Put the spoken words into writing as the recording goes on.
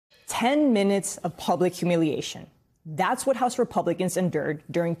10 minutes of public humiliation. That's what House Republicans endured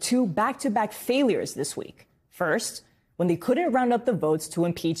during two back-to-back failures this week. First, when they couldn't round up the votes to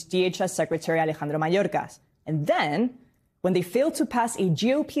impeach DHS Secretary Alejandro Mayorkas. And then, when they failed to pass a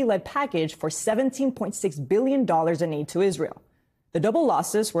GOP-led package for $17.6 billion in aid to Israel. The double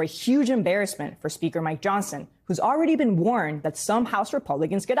losses were a huge embarrassment for Speaker Mike Johnson, who's already been warned that some House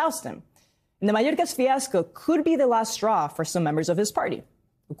Republicans could oust him. And the Mayorkas fiasco could be the last straw for some members of his party.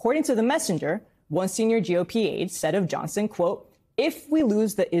 According to The Messenger, one senior GOP aide said of Johnson, quote, "If we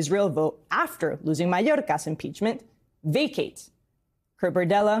lose the Israel vote after losing Mayorkas impeachment, vacate." Kurt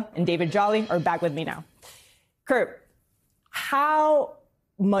Bardella and David Jolly are back with me now. Kurt, how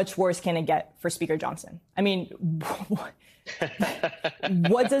much worse can it get for Speaker Johnson? I mean,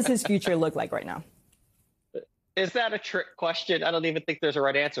 what does his future look like right now? Is that a trick question? I don't even think there's a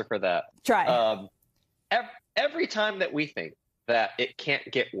right answer for that. Try. Every time that we think that it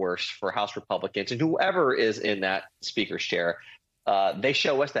can't get worse for House Republicans and whoever is in that speaker's chair, they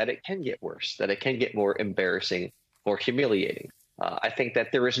show us that it can get worse, that it can get more embarrassing or humiliating. I think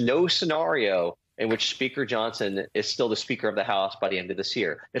that there is no scenario in which Speaker Johnson is still the Speaker of the House by the end of this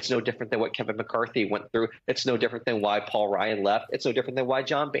year. It's no different than what Kevin McCarthy went through. It's no different than why Paul Ryan left. It's no different than why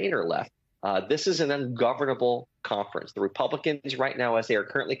John Boehner left. This is an ungovernable conference. The Republicans right now, as they are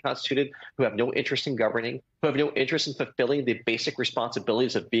currently constituted, who have no interest in governing, who have no interest in fulfilling the basic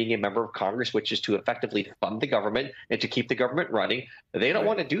responsibilities of being a member of Congress, which is to effectively fund the government and to keep the government running, they don't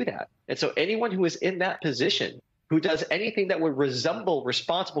want to do that. And so anyone who is in that position, who does anything that would resemble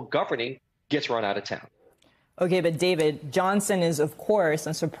responsible governing, gets run out of town. Okay, but David, Johnson is, of course,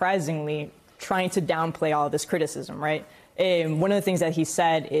 unsurprisingly, trying to downplay all of this criticism, right? One of the things that he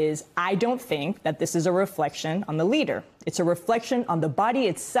said is, I don't think that this is a reflection on the leader. It's a reflection on the body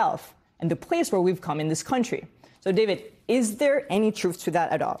itself and the place where we've come in this country. So, David, is there any truth to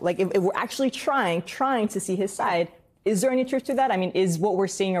that at all? Like, if we're actually trying to see his side, is there any truth to that? I mean, is what we're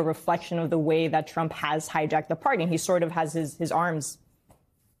seeing a reflection of the way that Trump has hijacked the party? And he sort of has his arms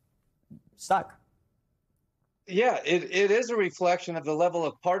stuck. Yeah, it is a reflection of the level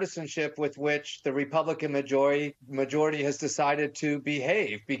of partisanship with which the Republican majority has decided to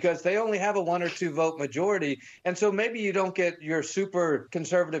behave, because they only have a 1 or 2 vote majority. And so maybe you don't get your super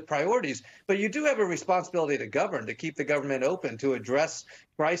conservative priorities, but you do have a responsibility to govern, to keep the government open, to address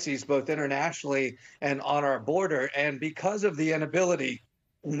crises both internationally and on our border. And because of the inability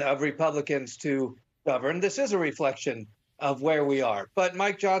of Republicans to govern, this is a reflection of where we are. But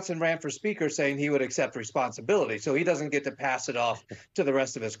Mike Johnson ran for Speaker saying he would accept responsibility, so he doesn't get to pass it off to the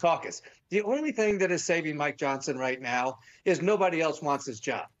rest of his caucus. The only thing that is saving Mike Johnson right now is nobody else wants his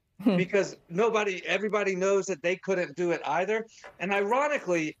job, because everybody knows that they couldn't do it either. And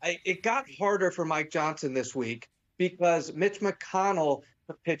ironically, it got harder for Mike Johnson this week because Mitch McConnell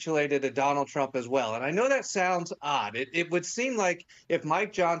capitulated to Donald Trump as well. And I know that sounds odd. It would seem like if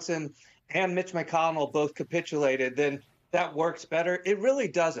Mike Johnson and Mitch McConnell both capitulated, then that works better. It really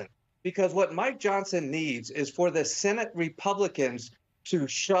doesn't, because what Mike Johnson needs is for the Senate Republicans to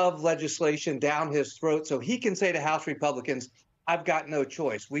shove legislation down his throat so he can say to House Republicans, I've got no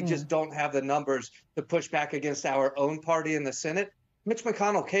choice. We just don't have the numbers to push back against our own party in the Senate. Mitch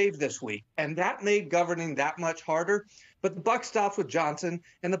McConnell caved this week, and that made governing that much harder. But the buck stops with Johnson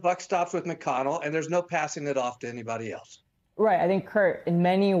and the buck stops with McConnell, and there's no passing it off to anybody else. Right. I think, Kurt, in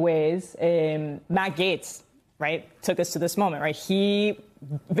many ways, Matt Gaetz, right, took us to this moment, right? He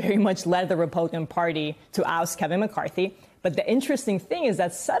very much led the Republican Party to oust Kevin McCarthy. But the interesting thing is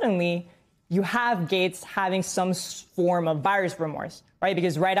that suddenly you have Gaetz having some form of buyer's remorse, right?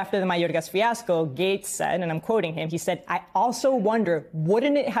 Because right after the Mayorkas fiasco, Gaetz said, and I'm quoting him, he said, I also wonder,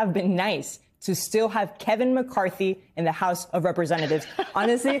 wouldn't it have been nice to still have Kevin McCarthy in the House of Representatives?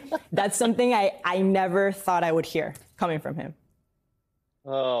 Honestly, that's something I never thought I would hear coming from him.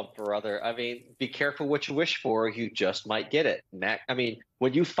 Oh, brother. I mean, be careful what you wish for. You just might get it.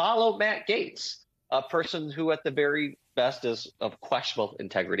 When you follow Matt Gaetz, a person who at the very best is of questionable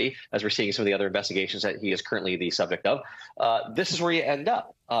integrity, as we're seeing some of the other investigations that he is currently the subject of, this is where you end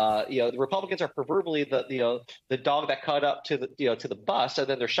up. The Republicans are proverbially the dog that caught up to the bus, and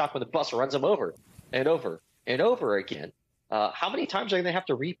then they're shocked when the bus runs them over and over and over again. How many times are they going to have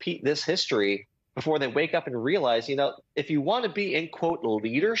to repeat this history before they wake up and realize, if you want to be in, quote,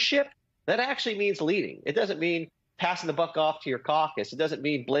 leadership, that actually means leading. It doesn't mean passing the buck off to your caucus. It doesn't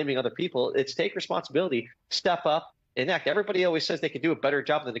mean blaming other people. It's take responsibility, step up, enact. Everybody always says they can do a better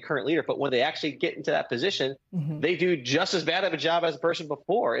job than the current leader, but when they actually get into that position, they do just as bad of a job as the person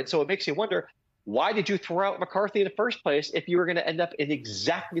before. And so it makes you wonder, why did you throw out McCarthy in the first place if you were going to end up in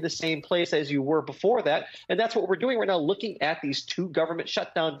exactly the same place as you were before that? And that's what we're doing right now, looking at these 2 government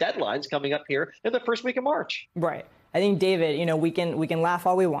shutdown deadlines coming up here in the first week of March. Right. I think, David, we can laugh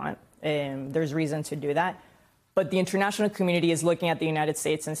all we want. There's reason to do that. But the international community is looking at the United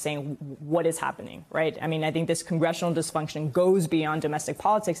States and saying, what is happening, right? I mean, I think this congressional dysfunction goes beyond domestic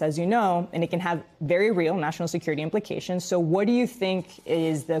politics, as you know, and it can have very real national security implications. So what do you think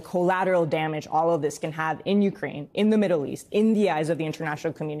is the collateral damage all of this can have in Ukraine, in the Middle East, in the eyes of the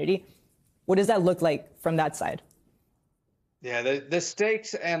international community? What does that look like from that side? Yeah, the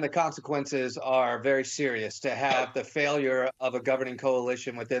stakes and the consequences are very serious to have the failure of a governing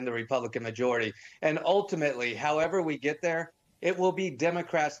coalition within the Republican majority. And ultimately, however we get there, it will be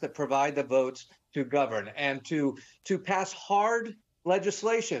Democrats that provide the votes to govern and to pass hard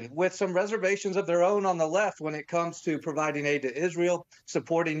legislation with some reservations of their own on the left when it comes to providing aid to Israel,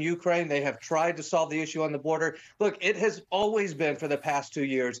 supporting Ukraine. They have tried to solve the issue on the border. Look, it has always been for the past 2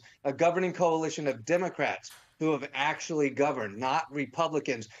 years a governing coalition of Democrats who have actually governed, not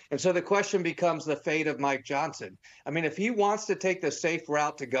Republicans. And so the question becomes the fate of Mike Johnson. I mean, if he wants to take the safe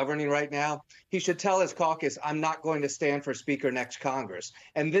route to governing right now, he should tell his caucus, I'm not going to stand for Speaker next Congress,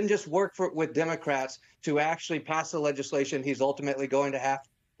 and then just work with Democrats to actually pass the legislation he's ultimately going to have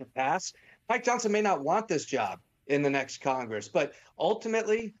to pass. Mike Johnson may not want this job in the next Congress, but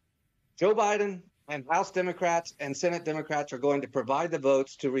ultimately, Joe Biden and House Democrats and Senate Democrats are going to provide the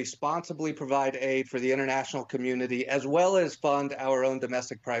votes to responsibly provide aid for the international community, as well as fund our own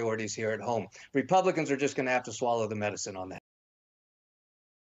domestic priorities here at home. Republicans are just going to have to swallow the medicine on that.